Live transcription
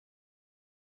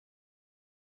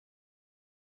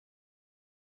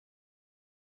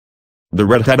The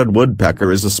red-headed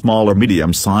woodpecker is a small or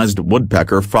medium-sized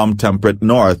woodpecker from temperate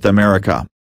North America.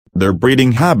 Their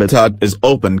breeding habitat is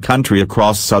open country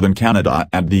across southern Canada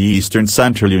and the eastern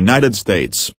central United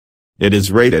States. It is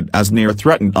rated as near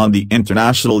threatened on the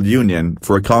International Union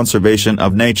for Conservation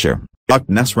of Nature,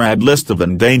 IUCN's Red List of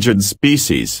Endangered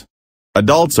Species.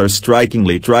 Adults are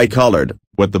strikingly tricolored,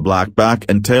 with the black back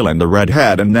and tail and the red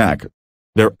head and neck.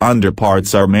 Their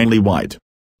underparts are mainly white.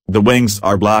 The wings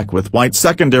are black with white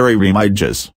secondary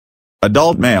remiges.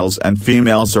 Adult males and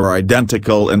females are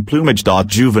identical and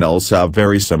plumage.Juveniles have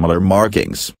very similar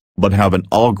markings, but have an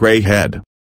all-gray head.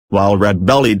 While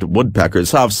red-bellied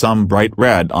woodpeckers have some bright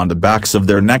red on the backs of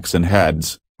their necks and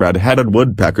heads, red-headed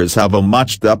woodpeckers have a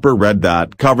much deeper red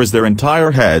that covers their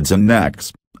entire heads and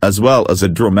necks, as well as a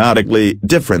dramatically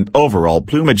different overall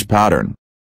plumage pattern.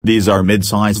 These are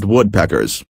mid-sized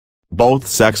woodpeckers. Both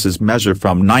sexes measure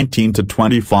from 19 to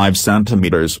 25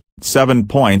 centimeters,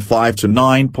 7.5 to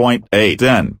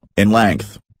 9.8 in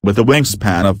length, with a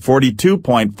wingspan of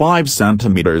 42.5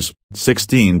 centimeters,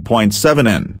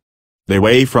 16.7 in. They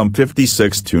weigh from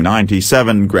 56 to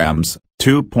 97 grams,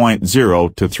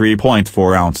 2.0 to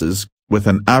 3.4 ounces, with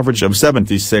an average of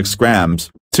 76 grams,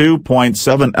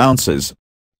 2.7 ounces.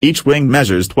 Each wing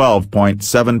measures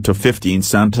 12.7 to 15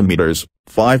 centimeters,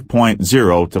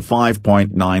 5.0 to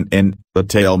 5.9 in, the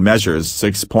tail measures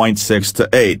 6.6 to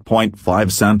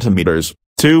 8.5 centimeters,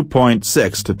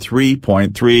 2.6 to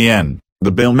 3.3 in,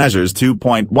 the bill measures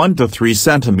 2.1 to 3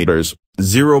 centimeters,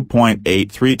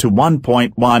 0.83 to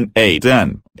 1.18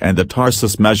 in, and the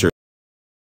tarsus measures